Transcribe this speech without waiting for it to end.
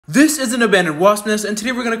This is an abandoned wasp nest, and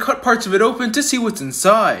today we're going to cut parts of it open to see what's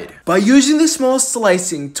inside. By using the small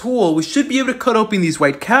slicing tool, we should be able to cut open these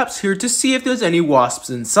white caps here to see if there's any wasps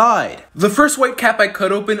inside. The first white cap I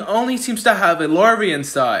cut open only seems to have a larvae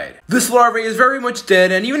inside. This larvae is very much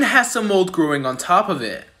dead and even has some mold growing on top of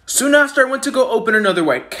it. Soon after, I went to go open another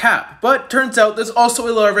white cap, but turns out there's also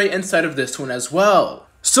a larvae inside of this one as well.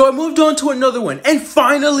 So I moved on to another one, and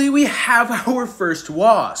finally we have our first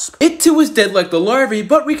wasp. It too is dead like the larvae,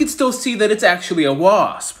 but we can still see that it's actually a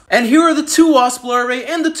wasp. And here are the 2 wasp larvae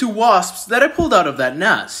and the 2 wasps that I pulled out of that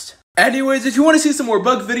nest. Anyways, if you want to see some more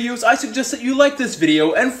bug videos, I suggest that you like this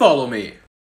video and follow me.